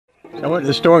I went to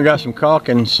the store and got some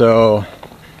caulking, so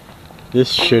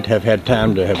this should have had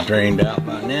time to have drained out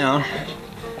by now.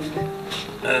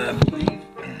 I believe.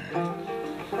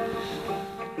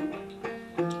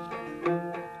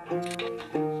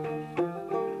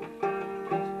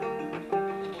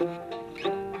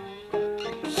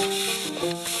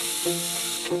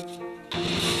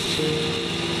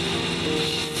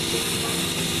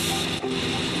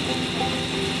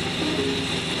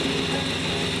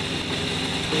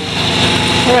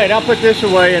 Alright, I'll put this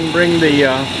away and bring the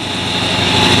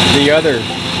other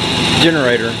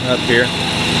generator up here,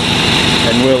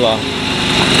 and we'll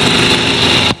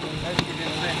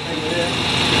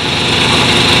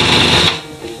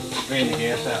drain the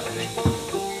gas out, I think.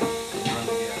 Run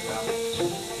the gas out.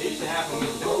 It used to happen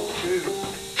with the boat too.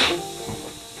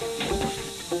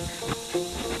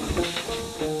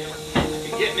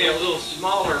 You get me a little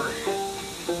smaller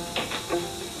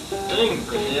thing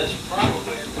for this,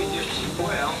 probably.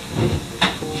 Well,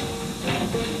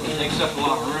 it takes up a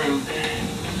lot of room.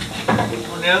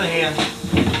 On the other hand,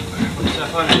 put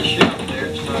stuff under the shelf there,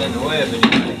 it's not in the way of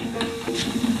anybody.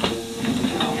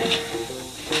 I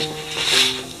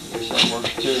guess that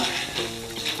works too.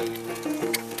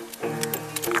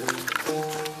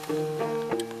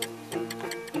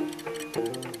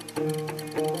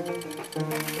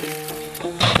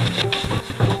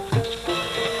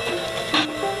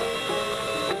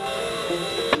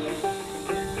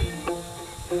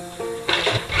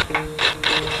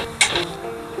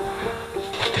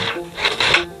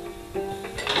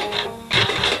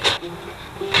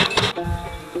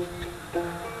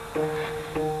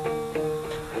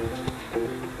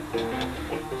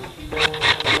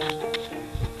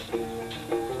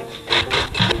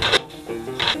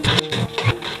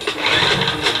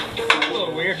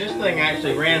 This thing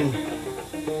actually ran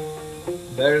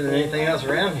better than anything else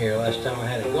around here last time I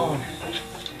had it going.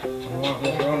 I want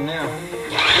it running now.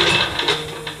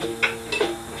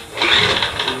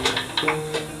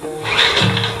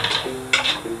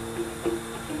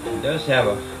 It does have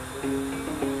a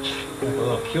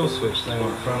little kill switch thing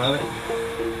on the front of it.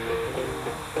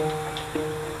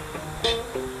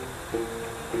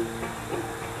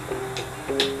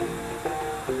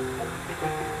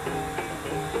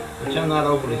 Which I'm not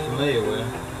overly familiar with.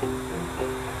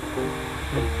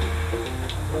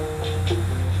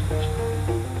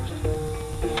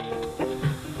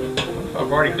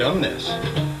 I've already done this. A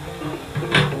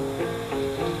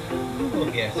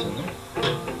little gas in there.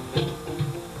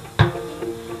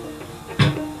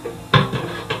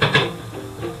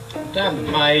 Sometimes at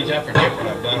my age I forget what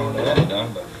I've done or what I haven't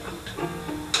done, but I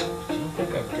don't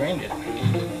think I've drained it.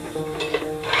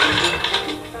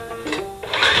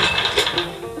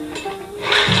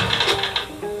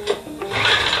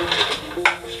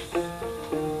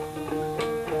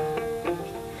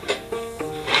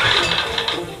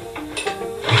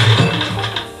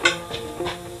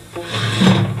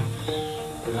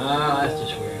 That's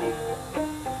just weird.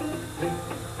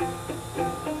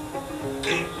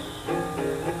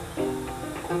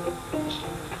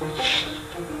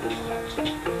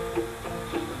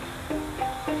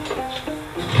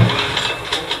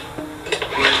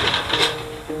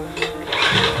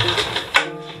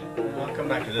 I'll come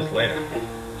back to this later.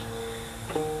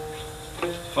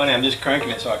 It's funny, I'm just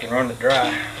cranking it so I can run it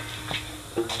dry.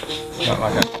 It's not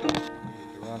like I need to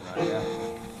run right now.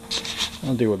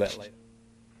 I'll deal with that later.